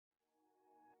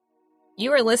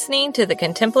You are listening to the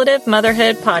Contemplative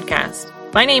Motherhood Podcast.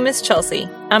 My name is Chelsea.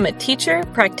 I'm a teacher,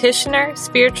 practitioner,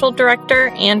 spiritual director,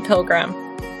 and pilgrim.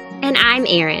 And I'm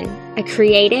Erin, a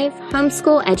creative,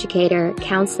 homeschool educator,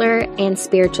 counselor, and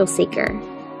spiritual seeker.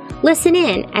 Listen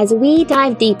in as we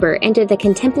dive deeper into the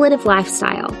contemplative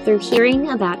lifestyle through hearing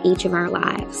about each of our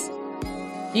lives.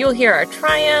 You'll hear our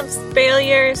triumphs,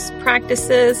 failures,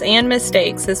 practices, and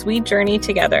mistakes as we journey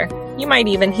together. You might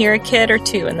even hear a kid or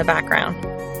two in the background.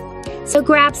 So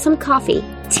grab some coffee,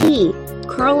 tea,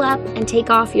 curl up, and take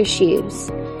off your shoes.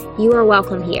 You are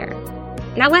welcome here.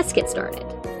 Now let's get started.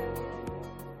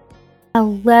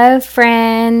 Hello,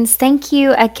 friends. Thank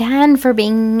you again for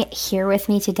being here with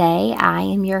me today. I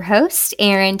am your host,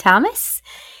 Erin Thomas.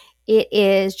 It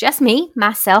is just me,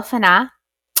 myself, and I.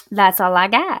 That's all I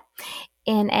got.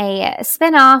 In a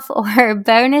spinoff or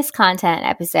bonus content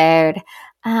episode,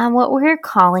 what we're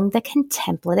calling the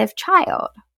Contemplative Child.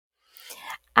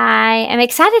 I am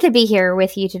excited to be here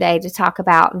with you today to talk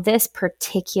about this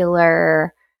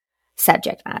particular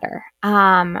subject matter.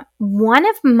 One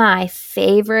of my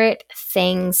favorite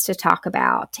things to talk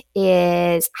about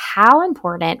is how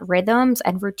important rhythms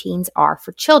and routines are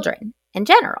for children in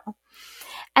general.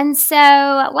 And so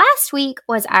last week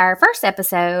was our first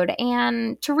episode,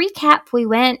 and to recap, we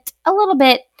went a little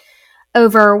bit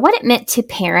over what it meant to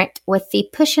parent with the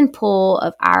push and pull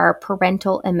of our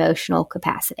parental emotional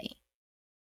capacity.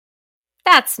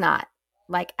 That's not,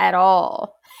 at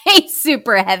all a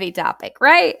super heavy topic,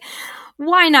 right?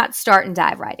 Why not start and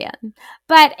dive right in?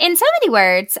 But in so many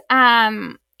words,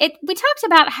 we talked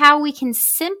about how we can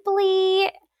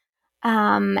simply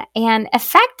and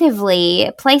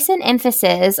effectively place an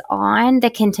emphasis on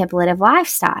the contemplative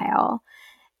lifestyle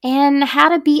and how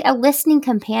to be a listening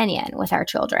companion with our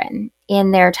children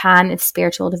in their time of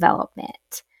spiritual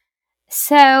development.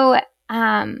 So,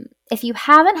 if you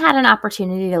haven't had an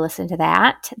opportunity to listen to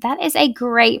that, that is a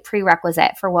great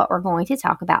prerequisite for what we're going to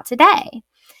talk about today.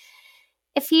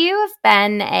 If you have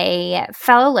been a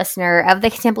fellow listener of the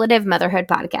Contemplative Motherhood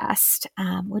Podcast,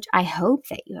 which I hope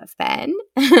that you have been,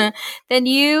 then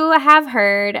you have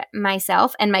heard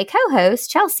myself and my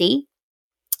co-host, Chelsea,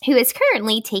 who is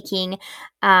currently taking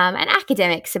an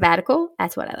academic sabbatical.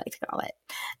 That's what I like to call it.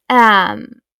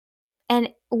 And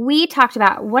we talked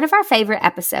about one of our favorite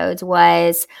episodes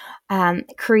was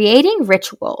creating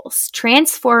rituals,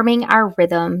 transforming our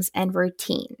rhythms and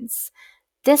routines.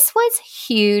 This was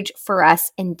huge for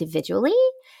us individually,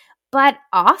 but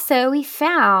also we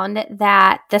found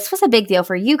that this was a big deal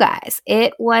for you guys.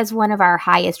 It was one of our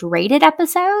highest rated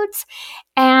episodes,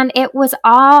 and it was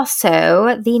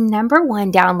also the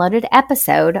 #1 downloaded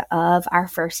episode of our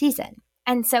first season.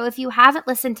 And so if you haven't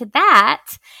listened to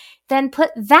that, then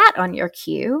put that on your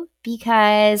queue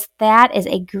because that is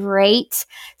a great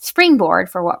springboard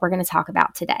for what we're going to talk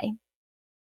about today.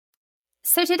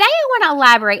 So today I want to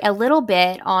elaborate a little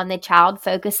bit on the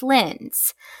child-focused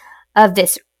lens of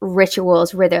this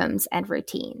rituals, rhythms, and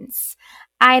routines.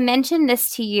 I mentioned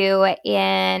this to you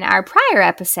in our prior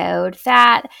episode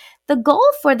that the goal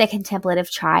for the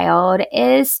contemplative child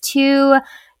is to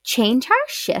change our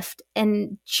shift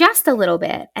in just a little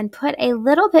bit and put a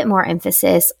little bit more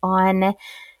emphasis on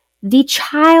the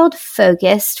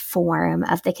child-focused form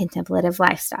of the contemplative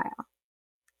lifestyle.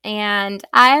 And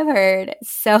I've heard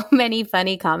so many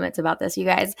funny comments about this, you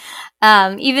guys.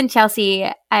 Even Chelsea,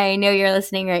 I know you're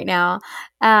listening right now.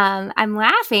 I'm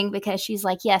laughing because she's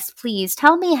like, yes, please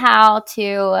tell me how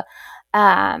to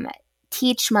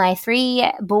teach my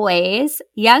 3 boys,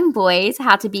 young boys,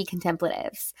 how to be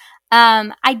contemplatives.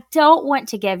 I don't want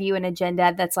to give you an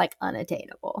agenda that's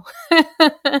unattainable.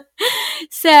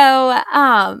 So,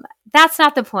 that's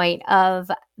not the point of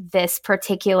this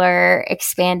particular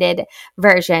expanded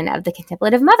version of the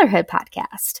Contemplative Motherhood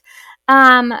Podcast.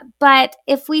 But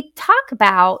if we talk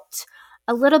about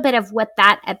a little bit of what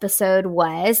that episode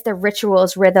was, the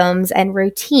rituals, rhythms, and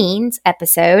routines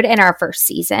episode in our first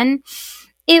season,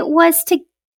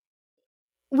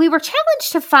 we were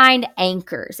challenged to find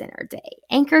anchors in our day.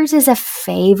 Anchors is a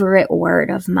favorite word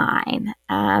of mine.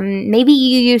 Maybe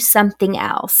you use something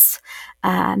else.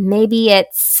 Maybe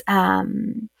it's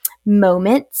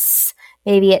moments.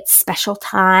 Maybe it's special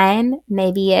time.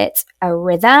 Maybe it's a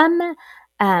rhythm,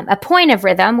 a point of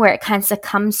rhythm where it kind of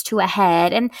comes to a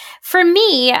head. And for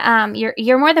me,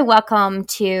 you're more than welcome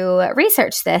to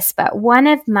research this, but one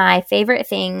of my favorite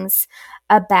things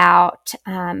about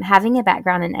having a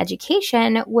background in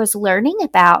education was learning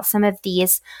about some of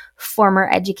these former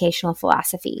educational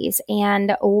philosophies. And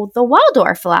the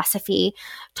Waldorf philosophy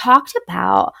talked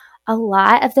about a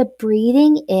lot of the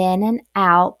breathing in and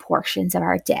out portions of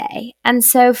our day. And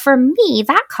so for me,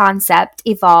 that concept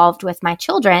evolved with my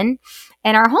children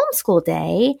in our homeschool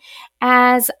day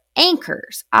as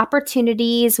anchors,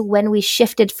 opportunities when we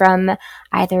shifted from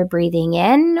either breathing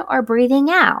in or breathing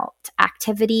out,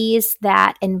 activities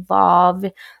that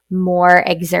involved more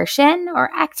exertion or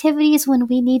activities when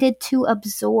we needed to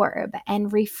absorb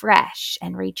and refresh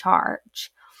and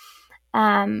recharge.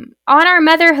 On our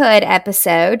motherhood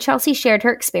episode, Chelsea shared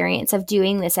her experience of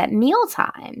doing this at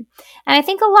mealtime. And I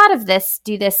think a lot of this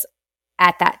do this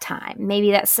at that time.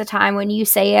 Maybe that's the time when you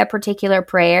say a particular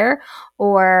prayer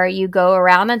or you go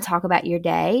around and talk about your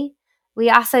day. We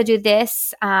also do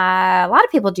this, a lot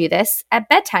of people do this at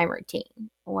bedtime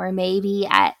routine or maybe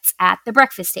at the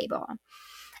breakfast table.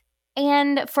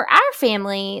 And for our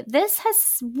family, this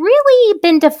has really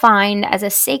been defined as a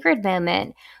sacred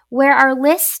moment where our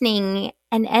listening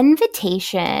and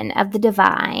invitation of the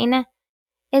divine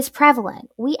is prevalent.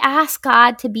 We ask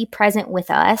God to be present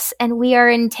with us, and we are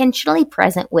intentionally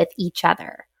present with each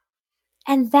other.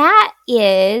 And that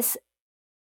is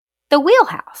the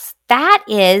wheelhouse. That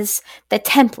is the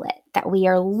template that we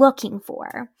are looking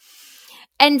for.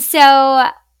 And so,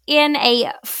 in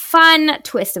a fun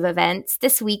twist of events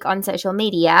this week on social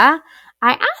media,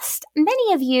 I asked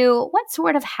many of you what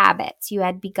sort of habits you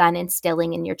had begun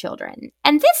instilling in your children.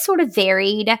 And this sort of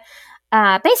varied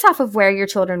based off of where your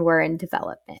children were in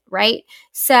development, right?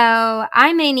 So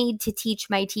I may need to teach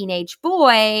my teenage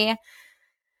boy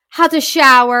how to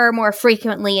shower more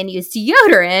frequently and use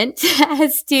deodorant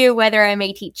as to whether I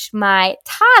may teach my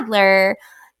toddler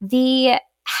the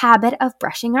habit of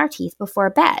brushing our teeth before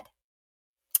bed.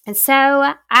 And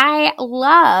so I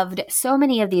loved so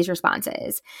many of these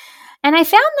responses. And I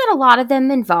found that a lot of them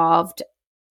involved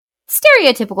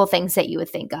stereotypical things that you would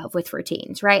think of with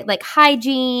routines, right? Like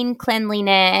hygiene,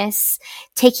 cleanliness,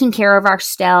 taking care of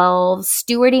ourselves,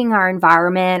 stewarding our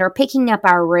environment, or picking up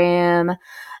our room.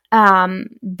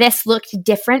 This looked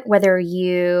different whether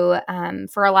you,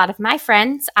 for a lot of my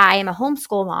friends, I am a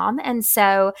homeschool mom. And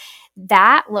so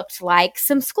that looked like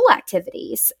some school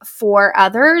activities. For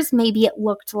others, maybe it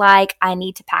looked like I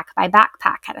need to pack my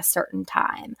backpack at a certain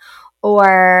time,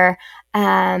 or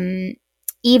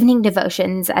evening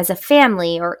devotions as a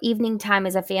family, or evening time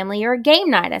as a family, or a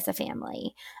game night as a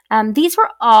family. These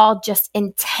were all just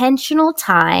intentional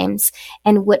times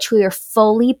in which we were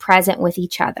fully present with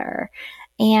each other.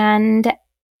 And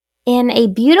in a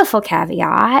beautiful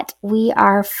caveat, we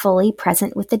are fully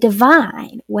present with the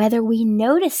divine. Whether we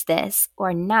notice this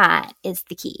or not is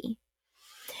the key.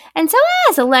 And so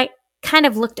as I kind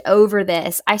of looked over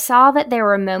this, I saw that there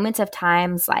were moments of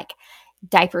times like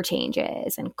diaper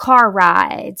changes and car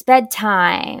rides,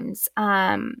 bedtimes,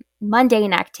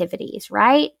 mundane activities,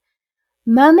 right?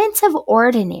 Moments of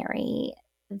ordinary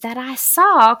that I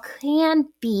saw can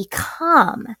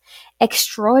become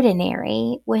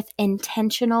extraordinary with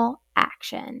intentional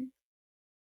action.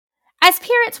 As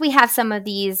parents, we have some of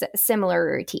these similar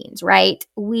routines, right?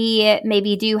 We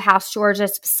maybe do house chores at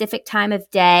a specific time of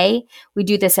day. We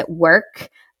do this at work.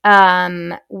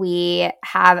 We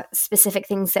have specific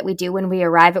things that we do when we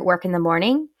arrive at work in the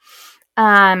morning.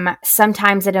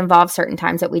 Sometimes it involves certain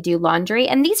times that we do laundry.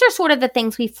 And these are sort of the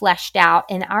things we fleshed out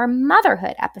in our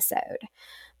motherhood episode.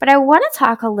 But I want to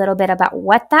talk a little bit about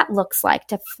what that looks like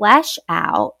to flesh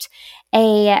out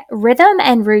a rhythm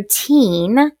and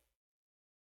routine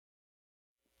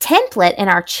template in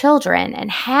our children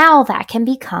and how that can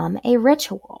become a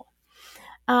ritual.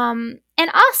 And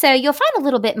also, you'll find a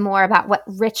little bit more about what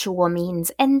ritual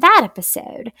means in that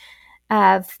episode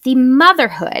of the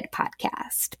Motherhood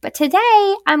podcast. But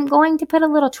today, I'm going to put a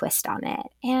little twist on it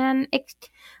and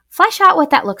flesh out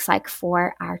what that looks like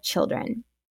for our children.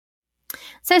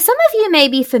 So some of you may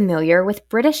be familiar with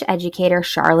British educator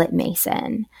Charlotte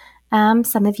Mason.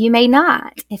 Some of you may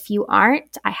not. If you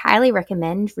aren't, I highly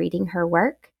recommend reading her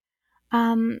work.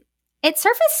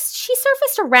 She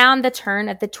surfaced around the turn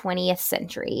of the 20th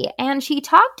century, and she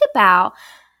talked about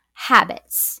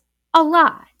habits a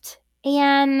lot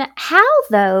and how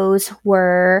those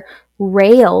were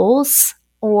rails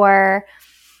or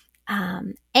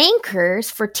anchors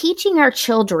for teaching our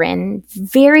children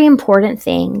very important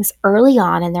things early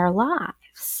on in their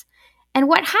lives. And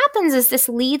what happens is this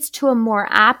leads to a more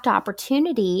apt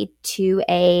opportunity to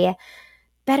a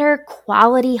better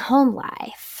quality home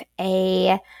life,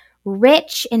 a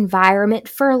rich environment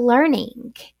for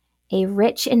learning, a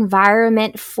rich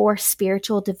environment for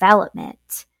spiritual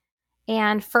development.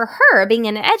 And for her, being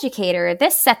an educator,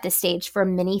 this set the stage for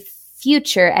many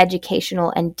future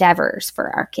educational endeavors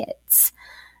for our kids.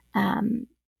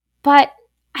 But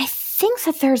I think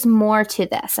that there's more to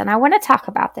this, and I want to talk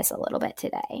about this a little bit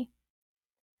today.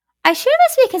 I share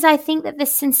this because I think that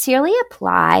this sincerely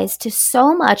applies to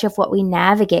so much of what we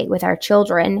navigate with our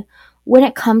children when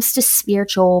it comes to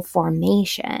spiritual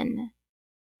formation.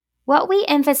 What we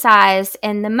emphasized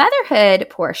in the motherhood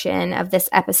portion of this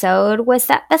episode was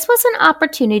that this was an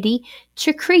opportunity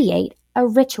to create a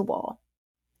ritual.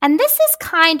 And this is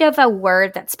kind of a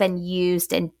word that's been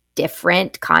used in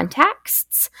different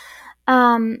contexts.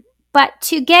 But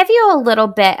to give you a little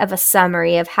bit of a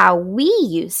summary of how we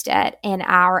used it in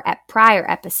our prior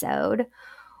episode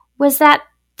was that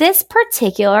this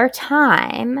particular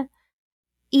time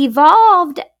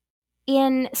evolved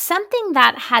in something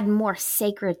that had more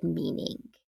sacred meaning.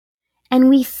 And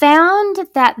we found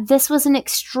that this was an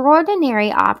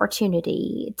extraordinary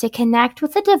opportunity to connect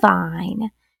with the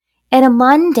divine in a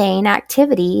mundane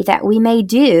activity that we may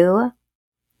do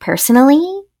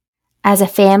personally, as a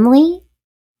family,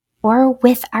 or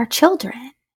with our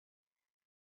children.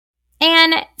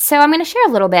 And so I'm going to share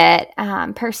a little bit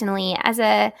personally.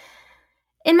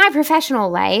 In my professional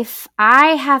life, I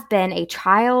have been a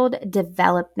child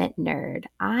development nerd.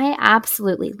 I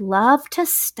absolutely love to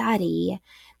study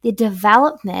the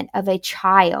development of a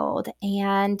child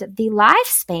and the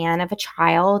lifespan of a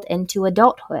child into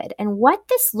adulthood and what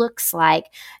this looks like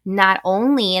not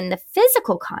only in the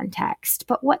physical context,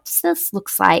 but what this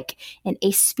looks like in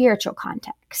a spiritual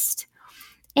context.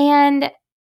 And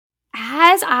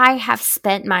as I have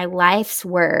spent my life's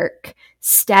work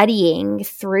studying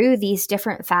through these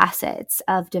different facets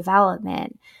of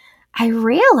development, I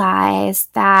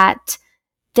realized that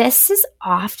this is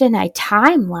often a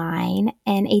timeline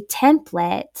and a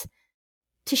template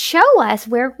to show us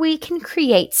where we can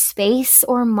create space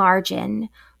or margin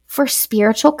for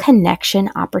spiritual connection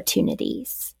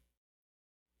opportunities.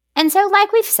 And so,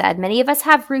 like we've said, many of us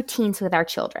have routines with our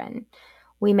children.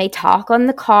 We may talk on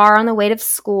the car on the way to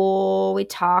school. We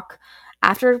talk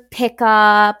after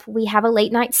pickup. We have a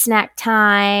late night snack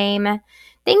time.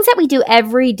 Things that we do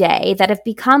every day that have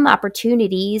become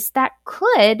opportunities that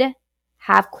could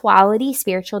have quality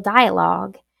spiritual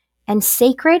dialogue and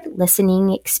sacred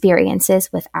listening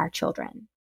experiences with our children.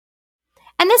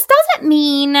 And this doesn't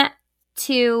mean that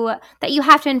you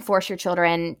have to enforce your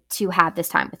children to have this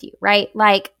time with you, right?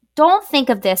 Like, don't think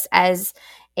of this as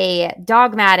a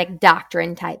dogmatic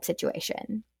doctrine type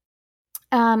situation.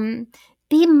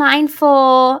 Be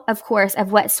mindful, of course,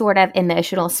 of what sort of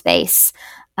emotional space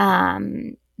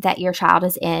that your child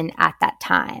is in at that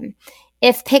time.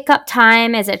 If pickup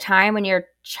time is a time when your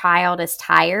child is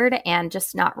tired and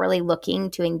just not really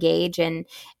looking to engage in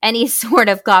any sort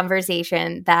of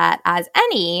conversation that has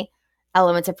any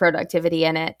elements of productivity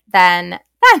in it, then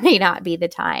that may not be the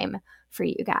time for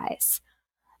you guys.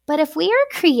 But if we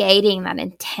are creating that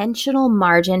intentional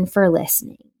margin for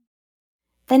listening,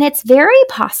 then it's very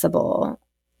possible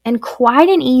and quite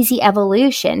an easy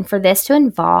evolution for this to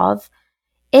evolve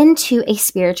into a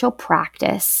spiritual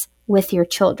practice with your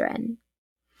children.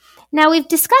 Now, we've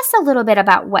discussed a little bit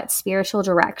about what spiritual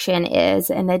direction is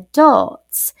in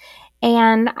adults,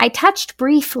 and I touched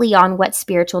briefly on what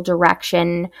spiritual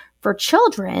direction for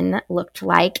children looked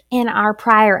like in our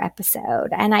prior episode.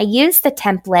 And I used the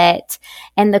template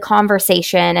and the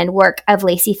conversation and work of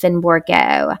Lacey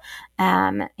Finborgo,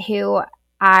 who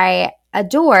I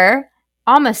adore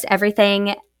almost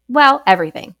everything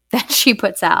that she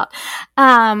puts out.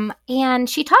 And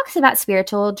she talks about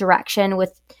spiritual direction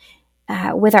with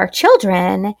our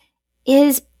children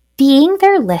is being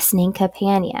their listening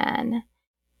companion.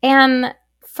 And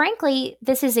frankly,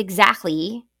 this is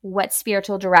exactly what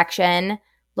spiritual direction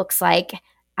looks like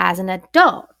as an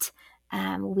adult.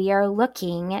 We are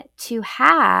looking to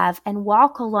have and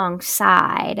walk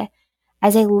alongside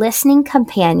as a listening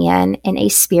companion in a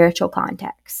spiritual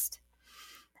context.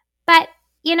 But,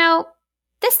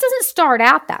 this doesn't start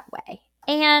out that way.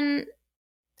 And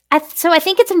so I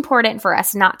think it's important for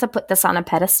us not to put this on a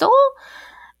pedestal.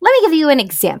 Let me give you an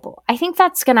example. I think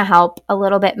that's going to help a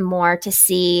little bit more to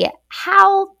see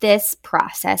how this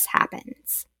process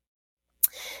happens.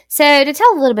 So to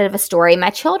tell a little bit of a story, my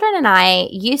children and I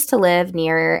used to live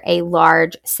near a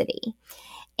large city.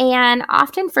 And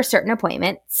often for certain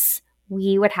appointments,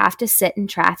 we would have to sit in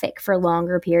traffic for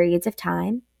longer periods of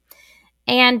time.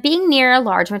 And being near a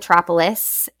large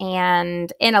metropolis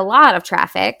and in a lot of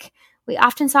traffic, we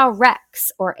often saw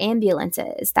wrecks or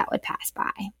ambulances that would pass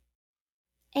by.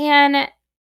 And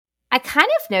I kind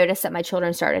of noticed that my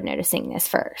children started noticing this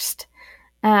first.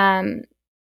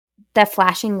 The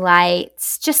flashing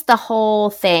lights, just the whole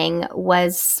thing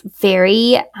was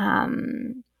very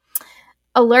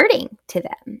alerting to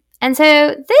them. And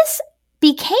so this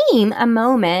became a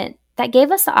moment that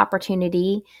gave us the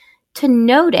opportunity to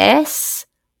notice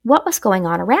what was going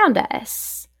on around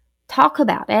us, talk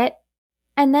about it,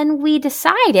 And then we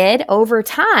decided over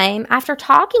time, after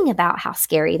talking about how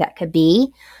scary that could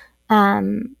be,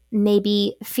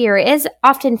 maybe fear is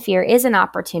an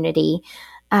opportunity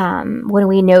when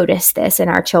we notice this in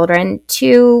our children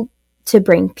to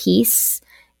bring peace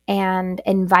and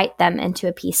invite them into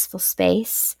a peaceful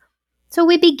space. So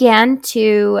we began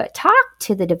to talk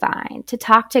to the divine, to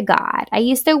talk to God. I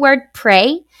use the word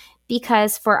pray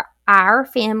because for our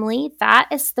family, that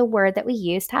is the word that we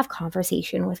use to have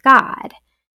conversation with God.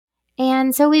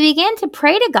 And so we began to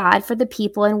pray to God for the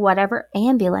people in whatever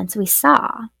ambulance we saw.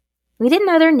 We didn't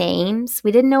know their names.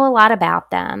 We didn't know a lot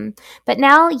about them. But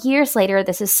now, years later,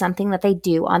 this is something that they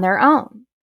do on their own,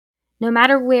 no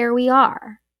matter where we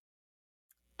are.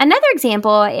 Another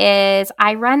example is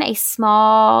I run a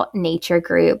small nature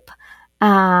group.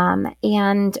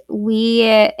 And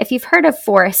if you've heard of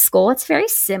Forest School, it's very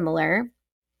similar.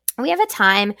 We have a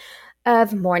time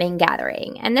of morning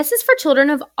gathering, and this is for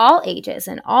children of all ages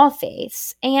and all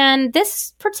faiths. And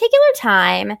this particular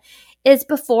time is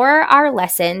before our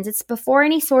lessons. It's before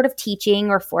any sort of teaching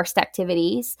or forced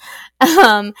activities.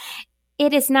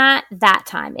 It is not that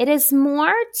time. It is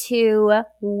more to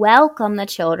welcome the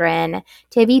children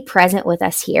to be present with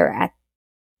us here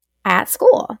at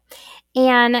school.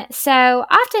 And so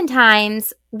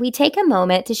oftentimes we take a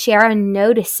moment to share our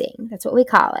noticing, that's what we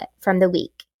call it, from the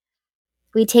week.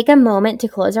 We take a moment to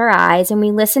close our eyes and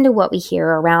we listen to what we hear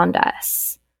around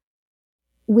us.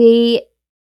 We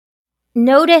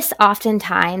notice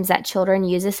oftentimes that children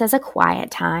use this as a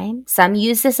quiet time. Some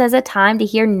use this as a time to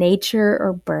hear nature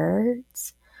or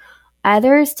birds.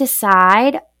 Others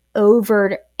decide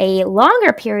over a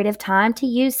longer period of time to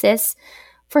use this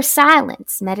for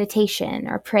silence, meditation,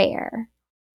 or prayer.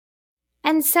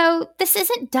 And so this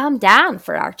isn't dumbed down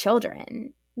for our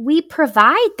children. We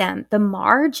provide them the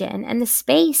margin and the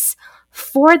space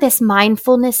for this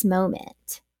mindfulness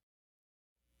moment.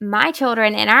 My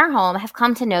children in our home have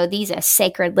come to know these as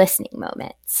sacred listening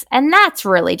moments. And that's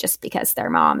really just because their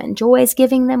mom enjoys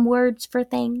giving them words for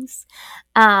things.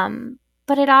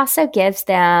 But it also gives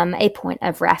them a point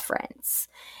of reference.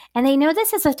 And they know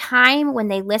this is a time when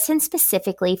they listen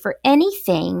specifically for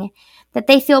anything that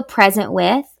they feel present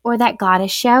with or that God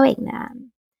is showing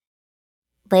them.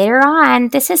 Later on,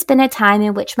 this has been a time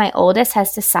in which my oldest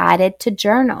has decided to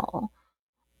journal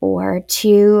or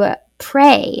to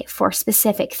pray for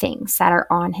specific things that are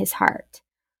on his heart.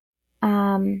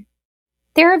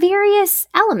 There are various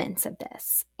elements of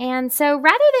this. And so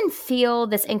rather than feel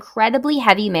this incredibly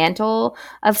heavy mantle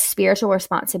of spiritual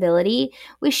responsibility,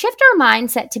 we shift our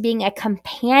mindset to being a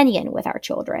companion with our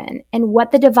children and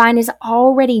what the divine is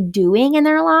already doing in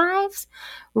their lives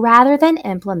rather than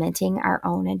implementing our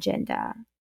own agenda.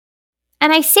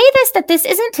 And I say that this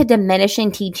isn't to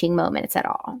diminishing teaching moments at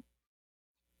all.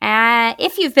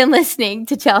 If you've been listening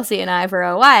to Chelsea and I for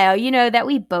a while, you know that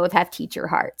we both have teacher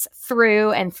hearts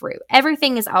through and through.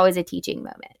 Everything is always a teaching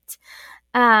moment.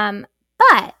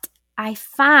 But I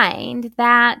find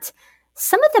that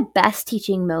some of the best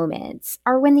teaching moments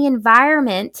are when the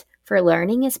environment for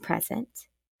learning is present,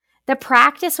 the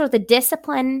practice or the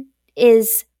discipline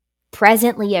is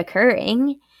presently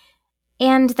occurring,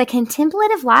 and the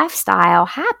contemplative lifestyle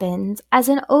happens as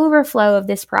an overflow of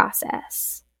this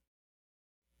process.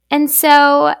 And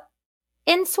so,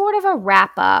 in sort of a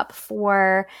wrap up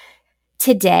for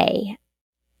today,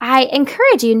 I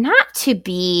encourage you not to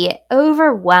be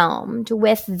overwhelmed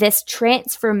with this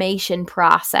transformation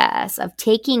process of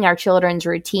taking our children's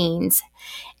routines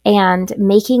and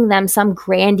making them some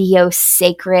grandiose,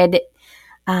 sacred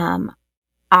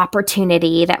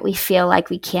opportunity that we feel like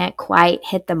we can't quite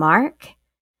hit the mark.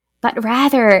 But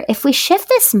rather, if we shift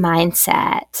this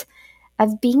mindset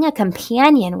of being a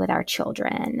companion with our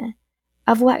children,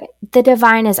 of what the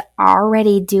divine is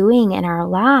already doing in our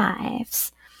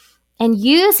lives, and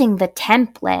using the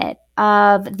template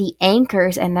of the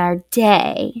anchors in our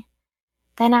day,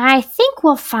 then I think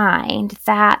we'll find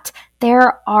that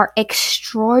there are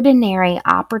extraordinary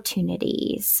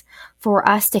opportunities for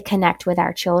us to connect with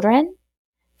our children,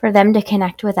 for them to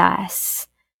connect with us,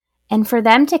 and for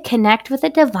them to connect with the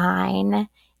divine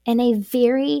in a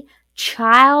very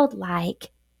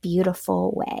childlike,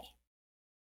 beautiful way.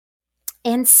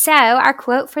 And so our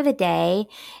quote for the day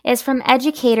is from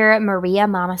educator Maria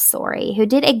Montessori, who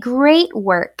did a great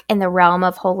work in the realm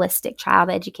of holistic child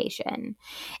education.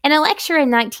 In a lecture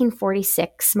in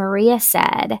 1946, Maria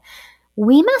said,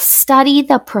 "We must study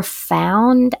the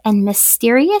profound and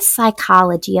mysterious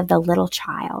psychology of the little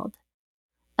child,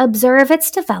 observe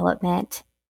its development,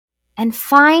 and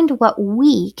find what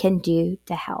we can do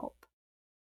to help."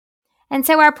 And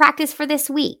so our practice for this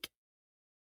week: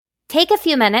 take a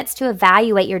few minutes to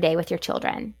evaluate your day with your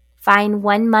children. Find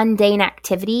one mundane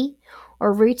activity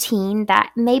or routine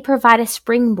that may provide a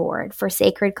springboard for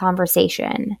sacred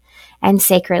conversation and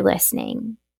sacred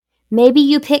listening. Maybe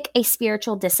you pick a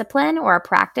spiritual discipline or a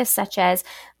practice such as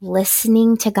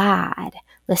listening to God,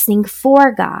 listening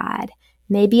for God.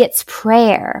 Maybe it's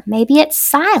prayer. Maybe it's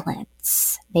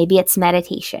silence. Maybe it's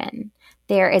meditation.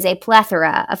 There is a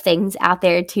plethora of things out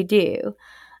there to do.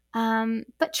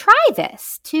 But try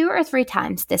this 2 or 3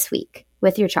 times this week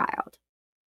with your child.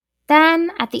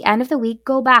 Then at the end of the week,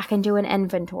 go back and do an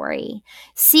inventory.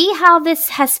 See how this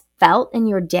has felt in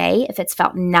your day, if it's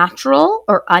felt natural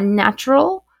or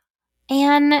unnatural,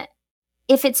 and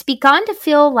if it's begun to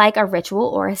feel like a ritual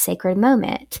or a sacred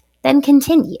moment, then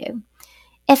continue.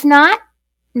 If not,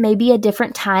 maybe a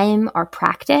different time or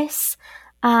practice,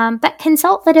 but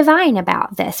consult the divine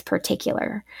about this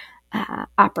particular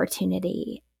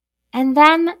opportunity. And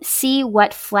then see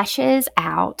what fleshes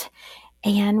out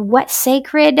and what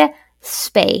sacred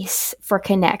space for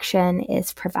connection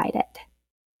is provided.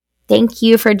 Thank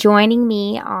you for joining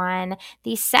me on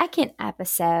the second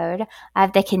episode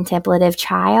of The Contemplative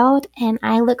Child, and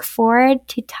I look forward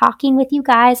to talking with you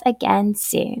guys again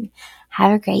soon.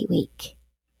 Have a great week.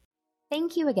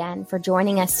 Thank you again for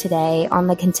joining us today on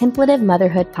the Contemplative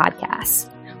Motherhood Podcast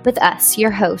with us,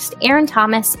 your host, Erin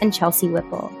Thomas and Chelsea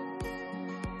Whipple.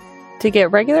 To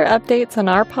get regular updates on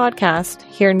our podcast,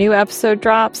 hear new episode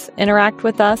drops, interact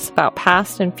with us about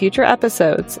past and future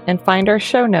episodes, and find our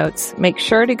show notes, make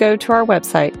sure to go to our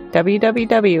website,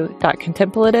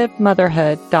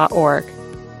 www.contemplativemotherhood.org.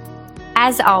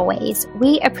 As always,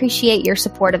 we appreciate your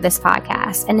support of this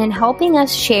podcast and in helping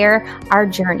us share our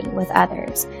journey with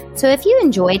others. So if you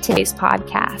enjoyed today's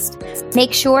podcast,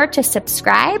 make sure to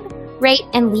subscribe, rate,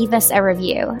 and leave us a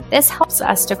review. This helps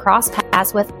us to cross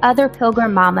paths with other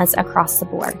pilgrim mamas across the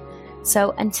board.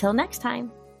 So until next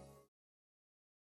time.